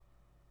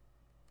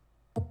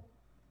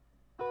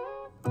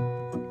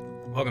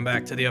Welcome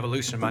back to The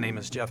Evolution. My name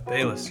is Jeff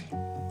Bayless.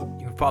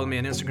 You can follow me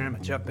on Instagram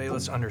at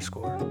JeffBayless_.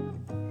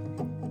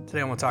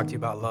 Today I want to talk to you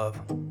about love.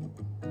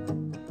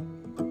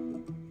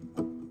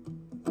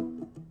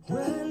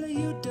 Well,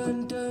 you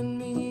done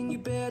me and you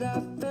bet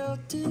I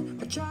felt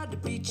it. I tried to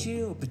be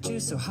chill, but you're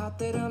so hot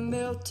that I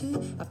melted.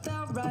 I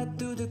fell right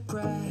through the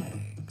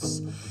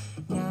cracks.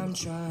 Now I'm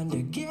trying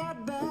to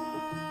get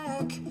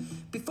back.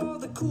 Before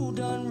the cool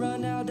done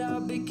run out, I'll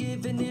be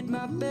giving it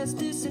my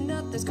bestest. And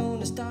nothing's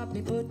gonna stop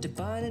me but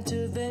divine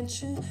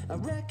intervention. I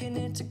reckon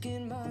it's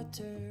again my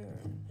turn.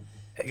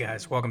 Hey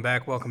guys, welcome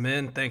back, welcome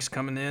in. Thanks for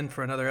coming in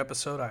for another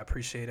episode. I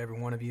appreciate every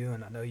one of you,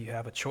 and I know you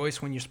have a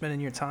choice when you're spending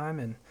your time.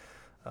 And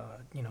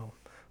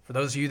for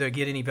those of you that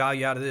get any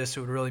value out of this, it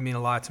would really mean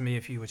a lot to me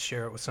if you would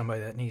share it with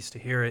somebody that needs to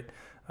hear it.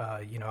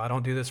 I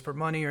don't do this for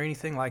money or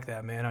anything like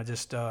that, man. I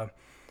just try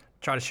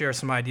to share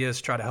some ideas,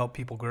 try to help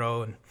people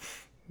grow, and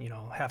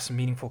have some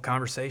meaningful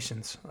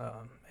conversations.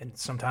 And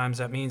sometimes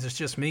that means it's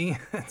just me.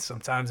 And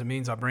sometimes it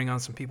means I bring on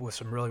some people with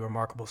some really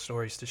remarkable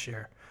stories to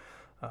share.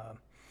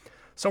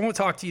 So I want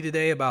to talk to you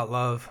today about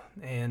love,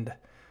 and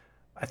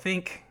I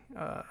think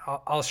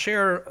I'll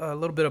share a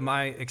little bit of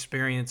my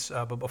experience,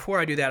 but before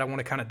I do that, I want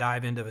to kind of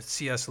dive into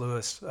C.S.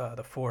 Lewis,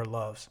 The Four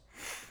Loves.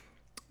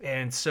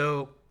 And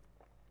so,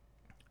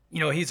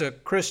 he's a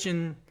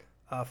Christian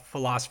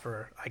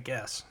philosopher, I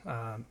guess,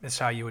 is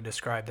how you would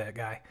describe that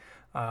guy.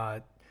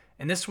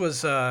 And this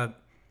was,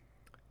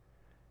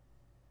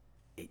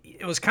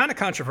 it was kind of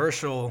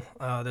controversial,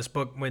 this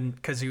book,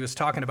 because he was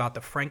talking about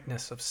the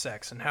frankness of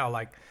sex and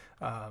how,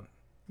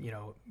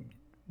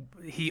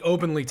 he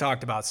openly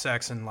talked about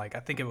sex in, I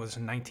think it was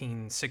in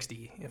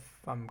 1960, if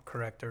I'm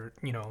correct, or,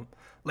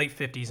 late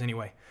 50s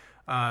anyway.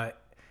 And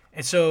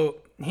so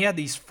he had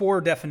these four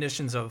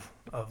definitions of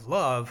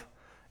love.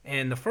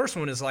 And the first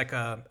one is like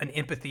an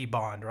empathy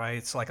bond, right?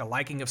 It's like a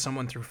liking of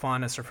someone through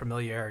fondness or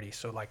familiarity.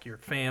 So like your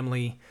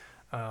family,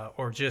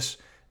 or just,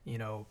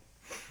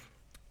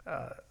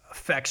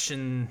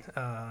 affection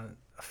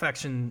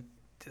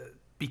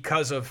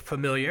because of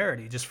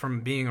familiarity, just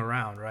from being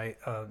around, right?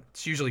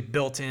 It's usually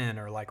built in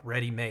or like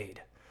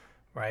ready-made,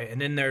 right? And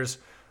then there's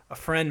a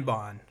friend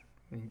bond,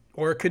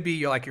 or it could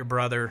be like your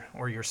brother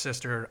or your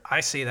sister.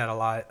 I say that a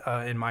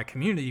lot in my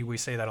community. We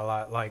say that a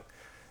lot, like,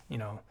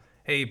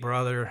 hey,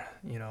 brother,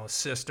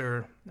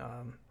 sister.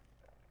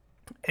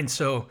 And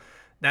so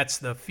that's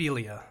the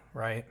philia,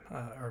 right?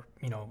 Or,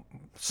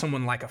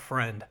 someone like a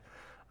friend.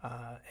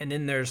 And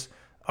then there's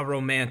a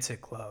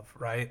romantic love,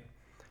 right?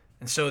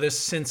 And so this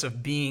sense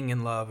of being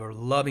in love or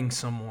loving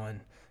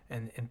someone,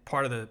 and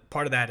part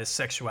of that is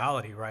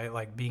sexuality, right?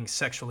 Like being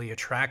sexually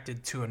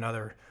attracted to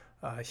another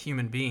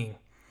human being.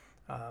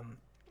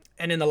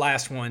 And then the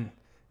last one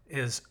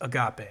is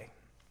agape.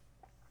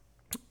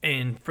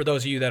 And for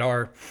those of you that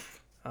are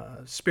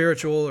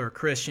spiritual or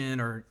Christian,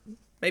 or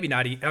maybe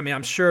not,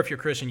 I'm sure if you're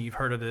Christian, you've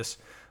heard of this.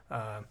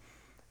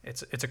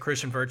 It's a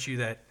Christian virtue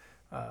that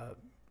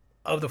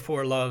of the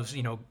four loves,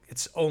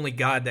 it's only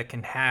God that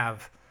can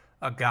have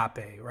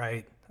agape,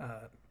 right?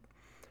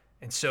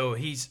 And so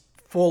he's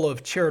full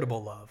of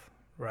charitable love,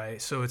 right?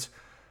 So it's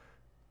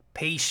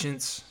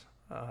patience.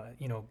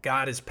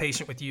 God is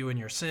patient with you in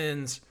your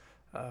sins.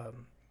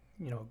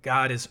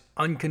 God is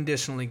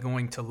unconditionally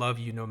going to love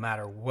you no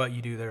matter what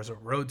you do. There's a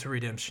road to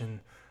redemption.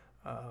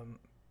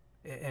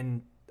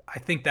 And I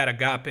think that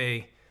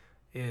agape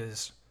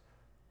is,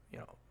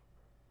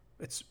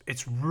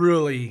 it's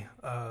really,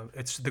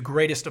 it's the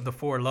greatest of the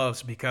four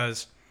loves,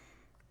 because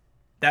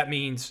that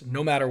means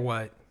no matter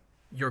what,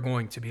 you're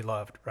going to be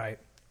loved, right?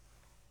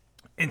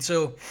 And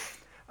so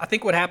I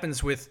think what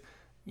happens with,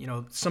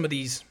 some of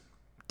these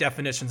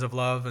definitions of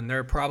love, and there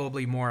are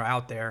probably more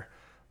out there,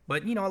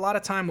 but, a lot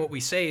of time what we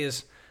say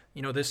is,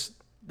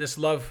 this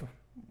love,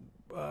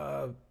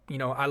 I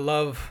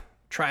love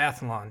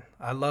triathlon.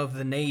 I love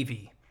the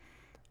Navy.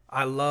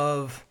 I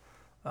love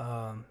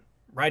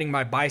riding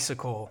my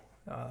bicycle.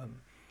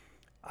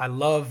 I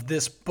love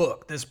this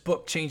book. This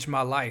book changed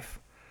my life.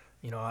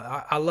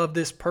 I love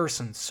this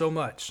person so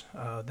much.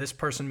 This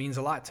person means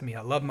a lot to me.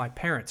 I love my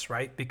parents,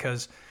 right?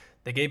 Because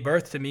they gave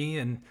birth to me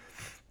and,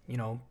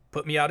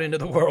 put me out into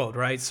the world,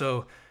 right?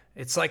 So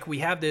it's like we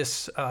have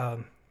this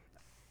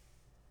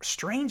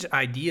strange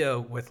idea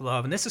with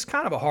love. And this is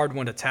kind of a hard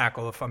one to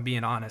tackle, if I'm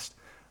being honest.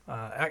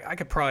 I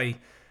could probably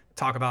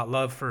talk about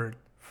love for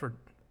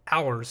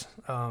hours.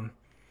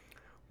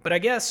 But I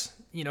guess,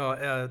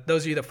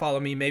 those of you that follow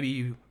me, maybe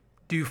you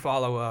do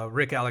follow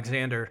Rick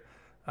Alexander.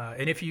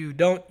 And if you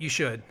don't, you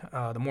should.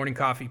 The Morning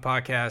Coffee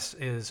podcast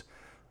is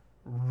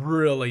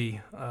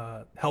really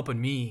helping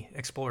me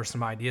explore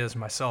some ideas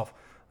myself.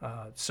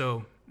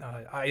 So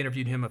I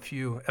interviewed him a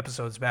few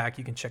episodes back.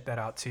 You can check that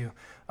out too.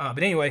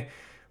 But anyway,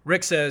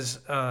 Rick says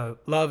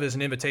love is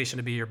an invitation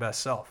to be your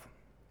best self,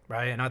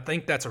 right? And I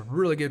think that's a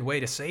really good way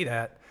to say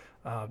that,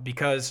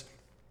 because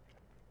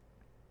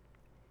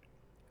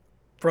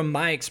from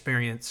my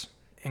experience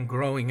in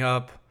growing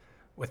up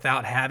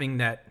without having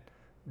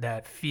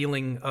that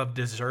feeling of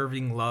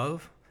deserving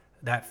love,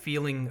 that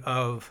feeling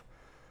of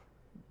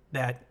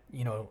that,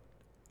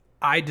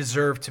 I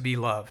deserve to be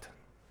loved,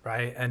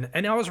 right?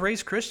 And I was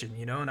raised Christian,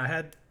 and I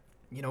had,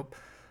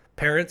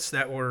 parents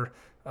that were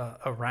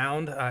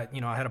around. I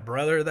had a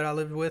brother that I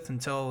lived with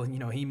until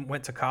he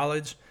went to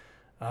college.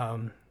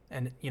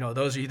 And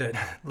those of you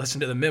that listen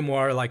to the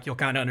memoir, like, you'll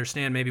kind of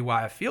understand maybe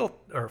why I feel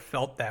or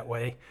felt that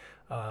way.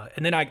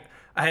 And then I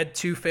had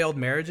two failed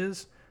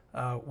marriages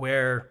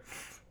where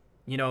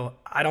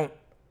I don't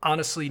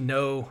honestly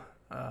know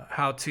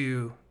how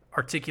to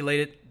articulate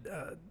it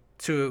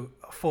to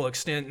a full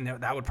extent, and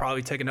that would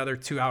probably take another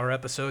 2-hour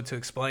episode to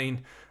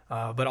explain.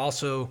 But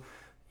also,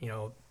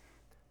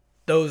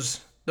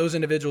 those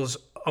individuals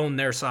own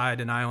their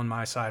side and I own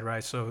my side,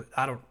 right? So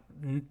I don't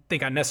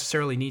think I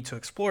necessarily need to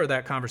explore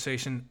that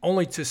conversation,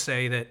 only to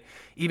say that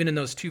even in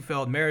those two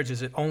failed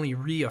marriages, it only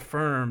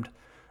reaffirmed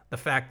the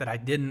fact that I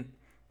didn't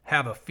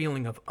have a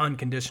feeling of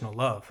unconditional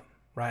love,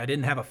 right? I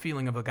didn't have a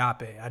feeling of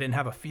agape. I didn't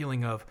have a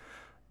feeling of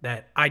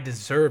that I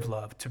deserve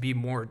love, to be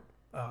more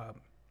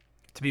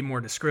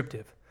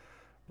descriptive,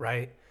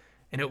 right?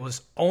 And it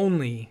was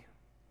only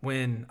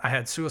when I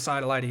had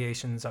suicidal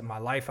ideations of my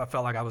life, I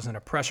felt like I was in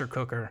a pressure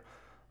cooker,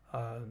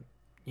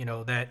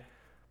 that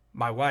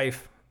my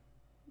wife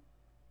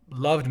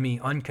loved me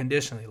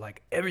unconditionally.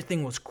 Like,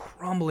 everything was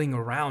crumbling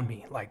around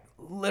me. Like,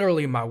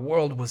 literally my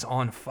world was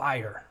on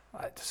fire.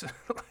 I just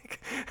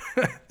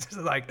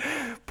like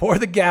pour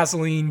the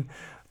gasoline,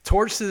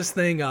 torch this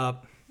thing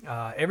up.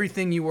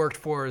 Everything you worked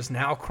for is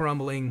now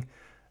crumbling.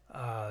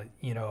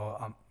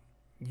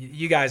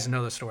 You guys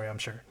know the story, I'm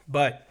sure.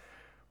 But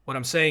what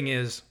I'm saying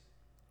is,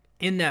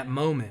 in that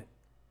moment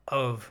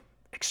of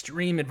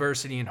extreme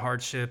adversity and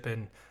hardship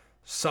and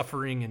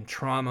suffering and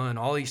trauma and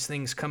all these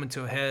things coming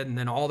to a head, and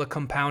then all the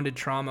compounded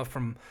trauma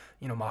from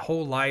my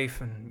whole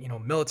life and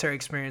military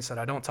experience that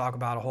I don't talk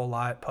about a whole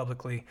lot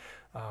publicly,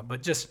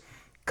 but just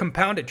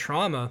compounded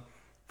trauma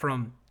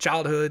from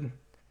childhood,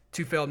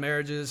 two failed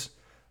marriages,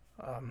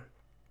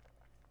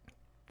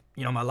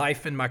 my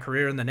life and my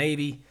career in the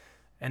Navy,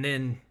 and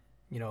then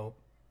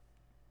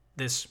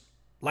this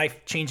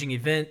life-changing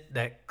event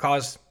that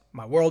caused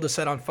my world to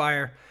set on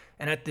fire.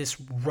 And at this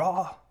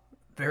raw,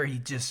 very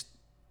just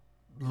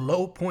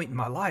low point in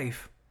my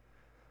life,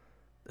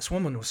 this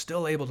woman was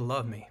still able to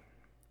love me,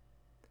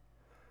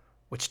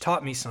 which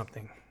taught me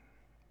something.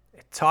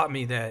 It taught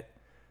me that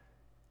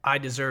I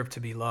deserve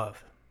to be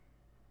loved,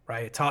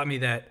 right? It taught me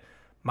that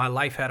my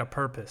life had a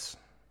purpose.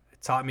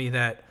 It taught me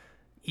that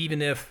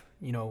even if,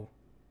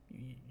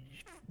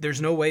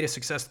 there's no way to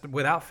success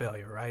without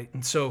failure, right?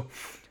 And so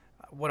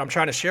what I'm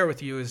trying to share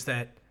with you is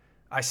that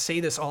I say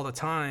this all the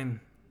time,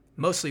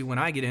 mostly when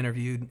I get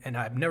interviewed, and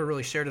I've never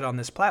really shared it on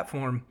this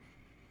platform,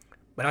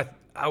 but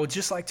I would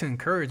just like to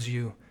encourage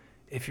you,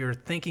 if you're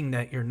thinking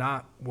that you're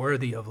not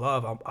worthy of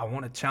love, I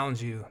want to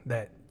challenge you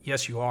that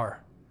yes, you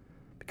are,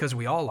 because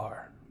we all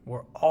are.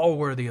 We're all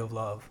worthy of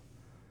love.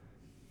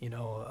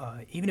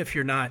 Even if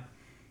you're not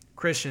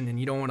Christian and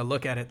you don't want to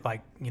look at it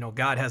like,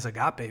 God has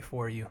agape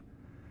for you,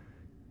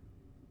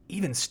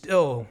 even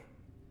still,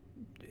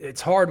 it's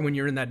hard when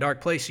you're in that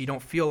dark place. You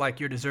don't feel like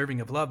you're deserving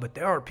of love, but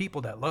there are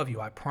people that love you,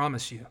 I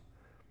promise you.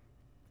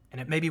 And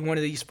it may be one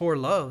of these 4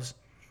 loves,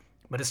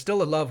 but it's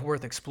still a love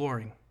worth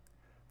exploring.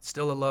 It's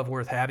still a love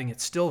worth having.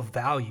 It's still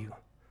value,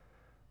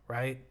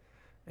 right?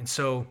 And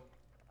so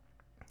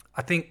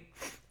I think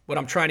what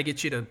I'm trying to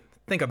get you to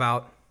think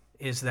about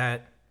is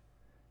that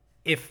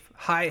if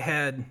I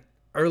had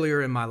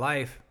earlier in my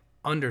life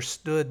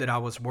understood that I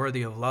was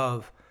worthy of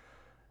love,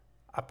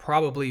 I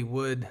probably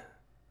would,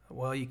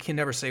 well, you can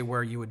never say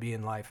where you would be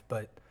in life,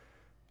 but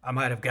I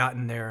might have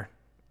gotten there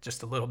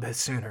just a little bit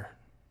sooner.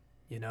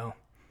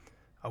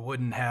 I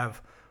wouldn't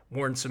have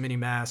worn so many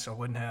masks. I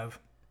wouldn't have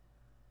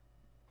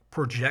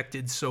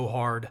projected so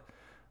hard.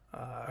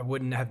 I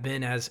wouldn't have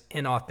been as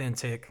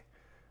inauthentic,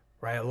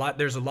 right?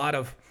 There's a lot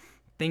of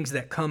things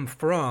that come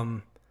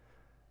from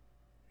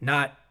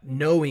not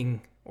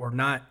knowing, or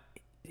not,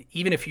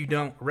 even if you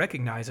don't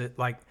recognize it.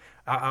 Like,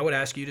 I would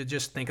ask you to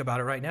just think about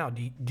it right now.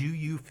 Do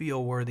you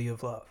feel worthy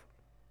of love?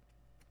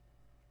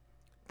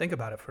 Think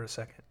about it for a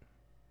second.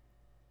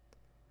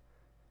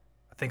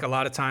 I think a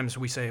lot of times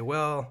we say,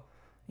 well,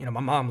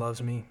 my mom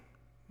loves me.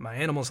 My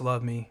animals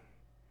love me.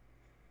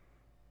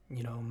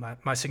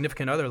 My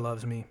significant other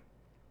loves me.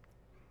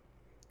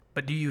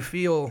 But do you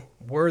feel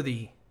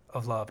worthy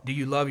of love? Do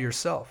you love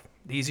yourself?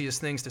 The easiest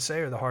things to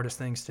say are the hardest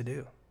things to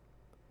do.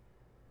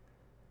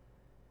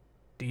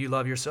 Do you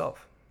love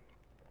yourself?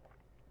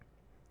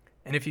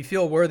 And if you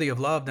feel worthy of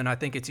love, then I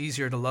think it's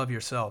easier to love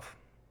yourself.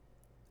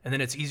 And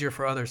then it's easier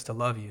for others to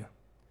love you.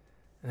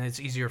 And then it's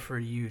easier for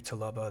you to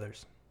love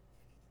others.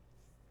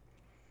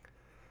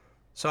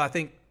 So I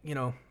think,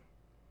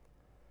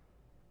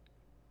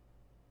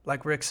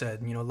 like Rick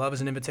said, love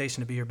is an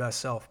invitation to be your best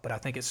self. But I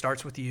think it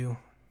starts with you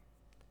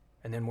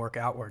and then work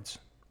outwards.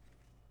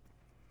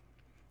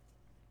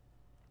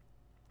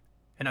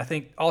 And I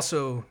think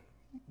also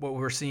what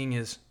we're seeing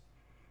is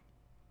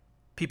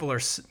people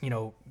are,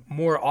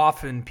 more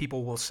often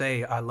people will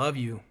say, I love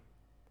you.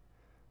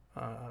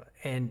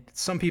 And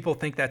some people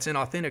think that's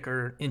inauthentic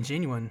or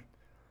ingenuine,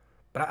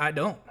 but I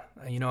don't,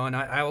 and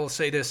I will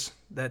say this,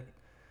 that,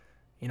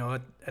 You know,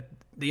 at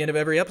the end of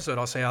every episode,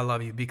 I'll say I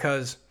love you,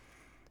 because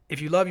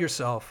if you love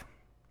yourself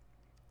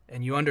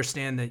and you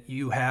understand that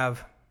you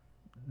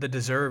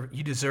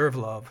deserve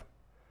love,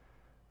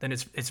 then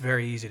it's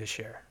very easy to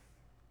share.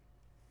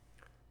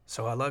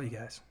 So I love you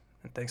guys,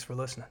 and thanks for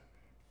listening.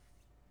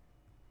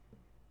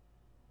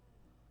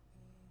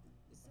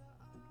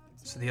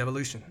 So the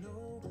evolution.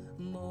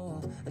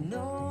 No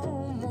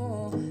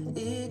more,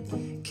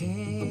 it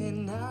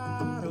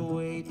cannot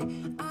wait.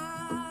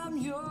 I'm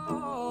yours.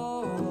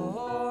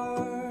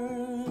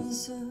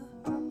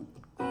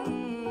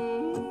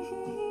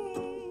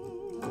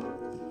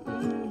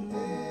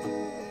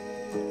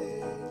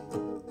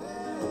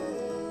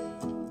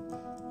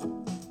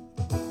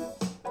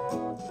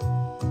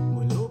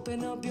 Well,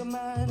 open up your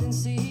mind and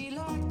see